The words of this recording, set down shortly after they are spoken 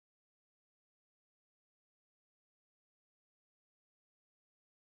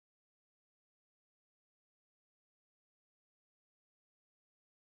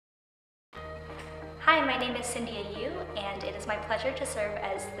Hi, my name is Cynthia Yu, and it is my pleasure to serve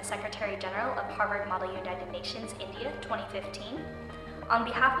as the Secretary-General of Harvard Model United Nations India 2015. On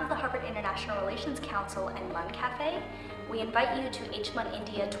behalf of the Harvard International Relations Council and MUNCafe, we invite you to HMUN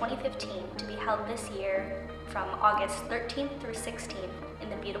India 2015 to be held this year from August 13th through 16th in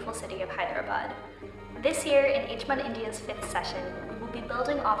the beautiful city of Hyderabad. This year, in HMUN India's 5th session, we will be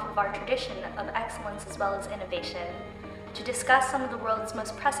building off of our tradition of excellence as well as innovation to discuss some of the world's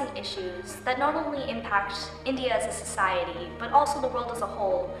most pressing issues that not only impact India as a society, but also the world as a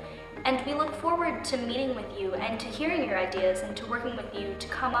whole. And we look forward to meeting with you and to hearing your ideas and to working with you to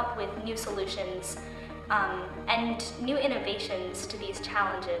come up with new solutions and new innovations to these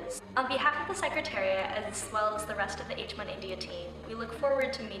challenges. On behalf of the Secretariat, as well as the rest of the HMUN India team, we look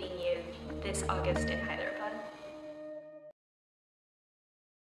forward to meeting you this August in Hyderabad.